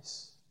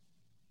voice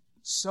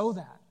so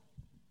that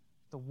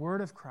the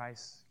word of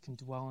Christ can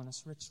dwell in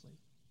us richly.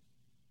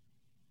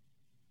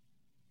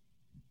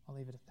 I'll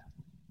leave it at that.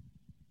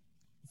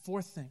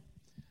 Fourth thing,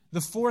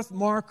 the fourth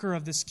marker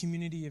of this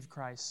community of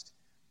Christ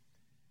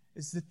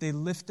is that they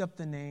lift up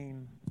the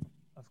name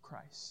of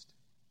Christ.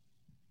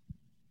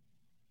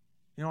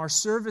 You know, our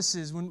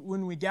services,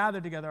 when we gather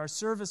together, our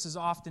services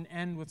often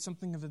end with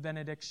something of a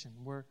benediction,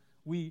 where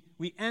we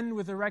end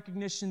with a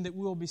recognition that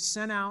we will be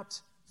sent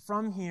out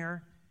from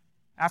here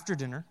after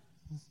dinner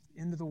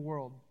into the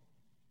world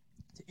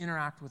to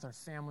interact with our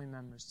family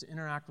members, to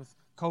interact with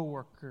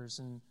coworkers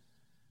and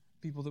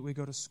people that we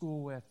go to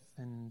school with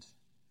and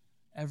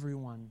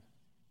everyone.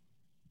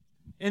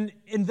 And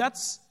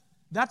that's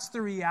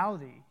the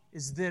reality,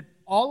 is that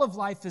all of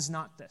life is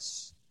not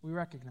this. We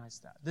recognize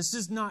that. This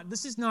is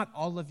not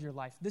all of your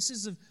life. This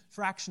is a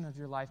fraction of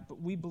your life, but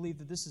we believe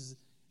that this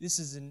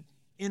is an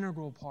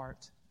integral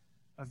part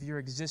of your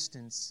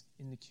existence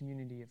in the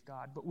community of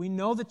God. But we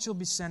know that you'll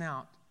be sent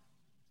out.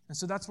 And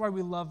so that's why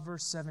we love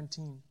verse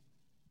 17.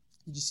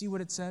 Did you see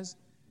what it says?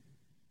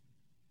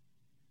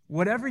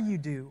 Whatever you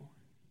do,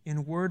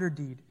 in word or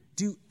deed,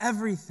 do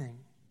everything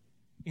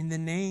in the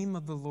name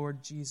of the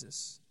Lord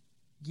Jesus,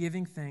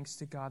 giving thanks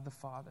to God the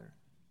Father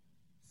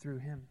through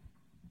him.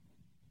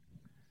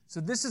 So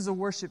this is a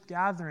worship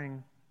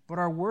gathering, but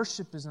our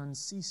worship is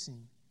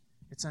unceasing.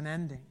 It's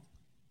unending.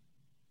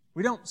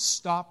 We don't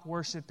stop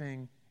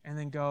worshiping and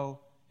then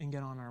go and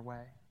get on our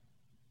way.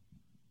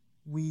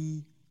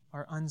 We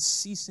are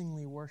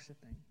unceasingly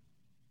worshiping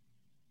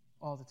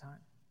all the time.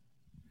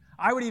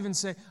 I would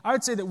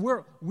say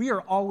that we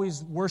are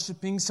always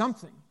worshiping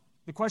something.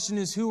 The question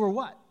is who or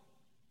what.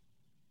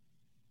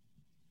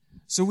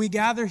 So we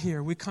gather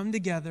here, we come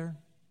together,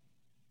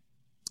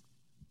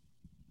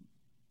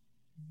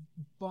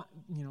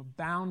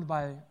 bound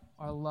by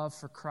our love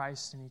for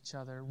Christ and each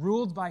other,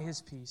 ruled by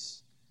his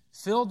peace,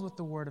 filled with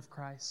the word of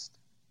Christ.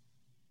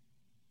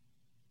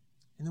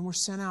 And then we're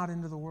sent out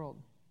into the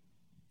world.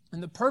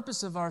 And the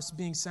purpose of us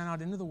being sent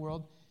out into the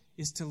world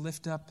is to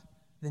lift up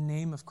the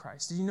name of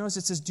Christ. Did you notice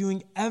it says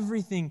doing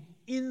everything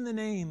in the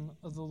name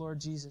of the Lord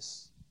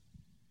Jesus?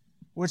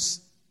 Which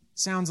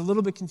sounds a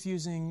little bit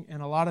confusing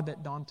and a lot a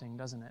bit daunting,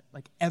 doesn't it?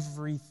 Like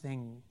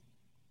everything.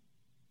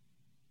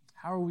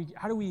 How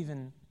do we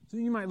even... So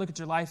you might look at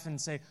your life and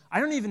say, I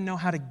don't even know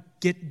how to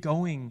get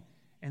going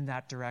in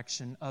that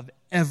direction of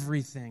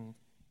everything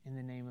in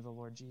the name of the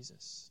Lord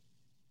Jesus.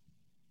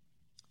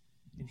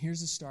 And here's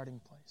the starting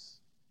place.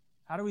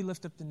 How do we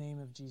lift up the name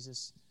of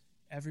Jesus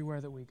everywhere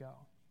that we go?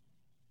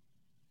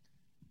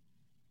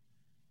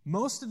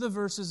 Most of the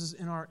verses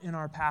in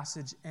our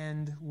passage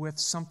end with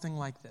something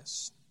like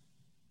this.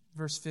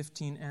 Verse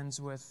 15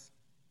 ends with,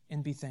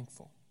 and be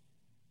thankful.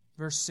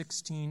 Verse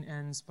 16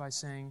 ends by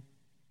saying,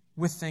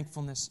 with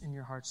thankfulness in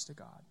your hearts to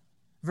God.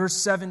 Verse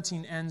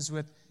 17 ends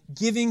with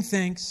giving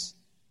thanks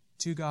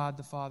to God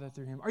the Father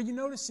through him. Are you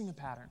noticing a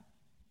pattern?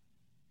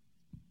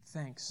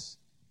 Thanks,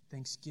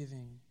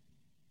 thanksgiving,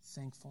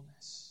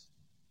 thankfulness.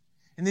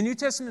 In the New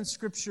Testament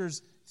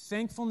scriptures,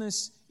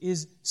 thankfulness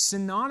is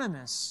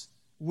synonymous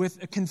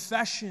with a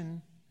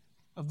confession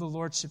of the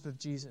lordship of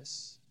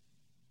Jesus.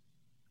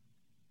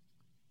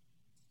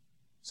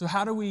 So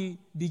how do we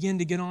begin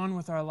to get on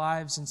with our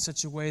lives in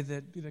such a way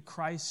that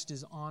Christ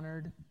is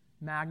honored,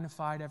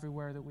 magnified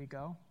everywhere that we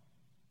go?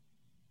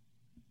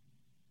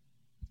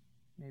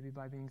 Maybe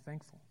by being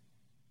thankful.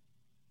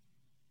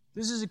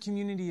 This is a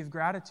community of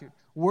gratitude.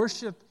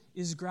 Worship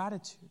is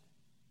gratitude.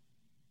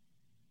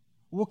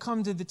 We'll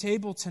come to the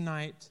table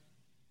tonight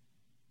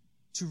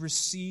to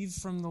receive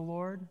from the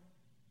Lord,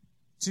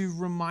 to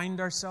remind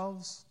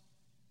ourselves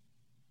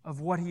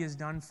of what he has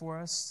done for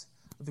us,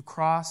 of the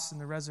cross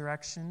and the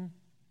resurrection.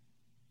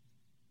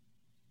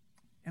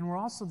 And we're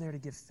also there to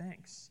give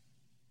thanks.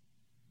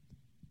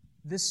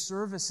 This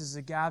service is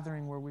a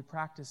gathering where we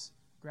practice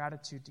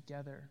gratitude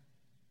together.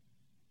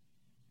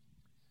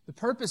 The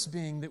purpose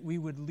being that we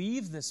would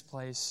leave this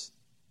place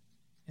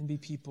and be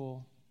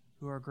people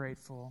who are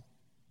grateful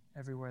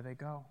everywhere they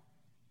go.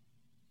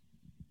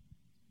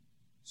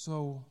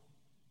 So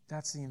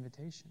that's the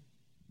invitation.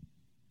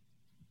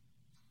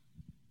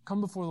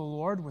 Come before the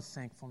Lord with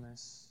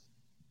thankfulness.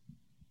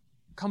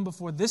 Come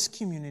before this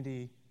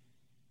community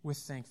with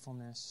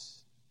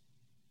thankfulness.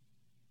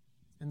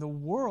 And the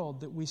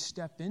world that we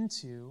step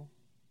into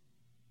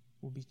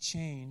will be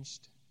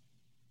changed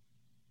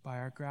by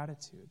our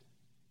gratitude.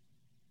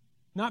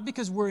 Not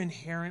because we're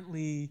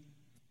inherently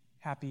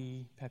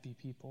happy, peppy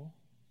people,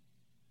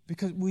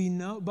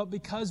 but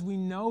because we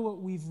know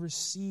what we've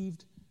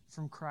received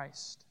from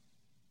Christ.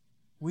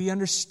 We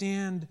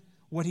understand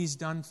what He's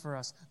done for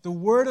us. The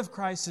Word of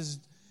Christ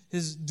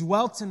has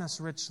dwelt in us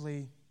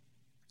richly,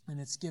 and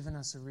it's given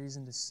us a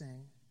reason to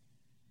sing.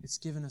 It's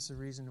given us a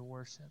reason to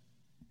worship,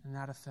 and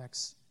that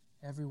affects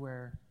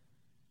everywhere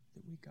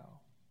that we go.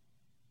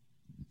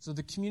 So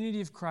the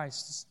community of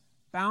Christ is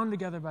bound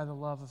together by the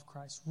love of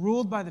Christ,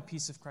 ruled by the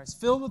peace of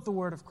Christ, filled with the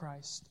Word of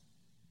Christ,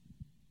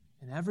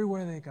 and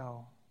everywhere they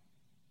go,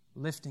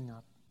 lifting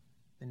up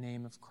the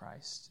name of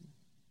Christ,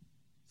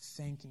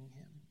 thanking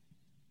Him,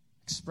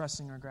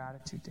 expressing our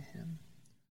gratitude to Him.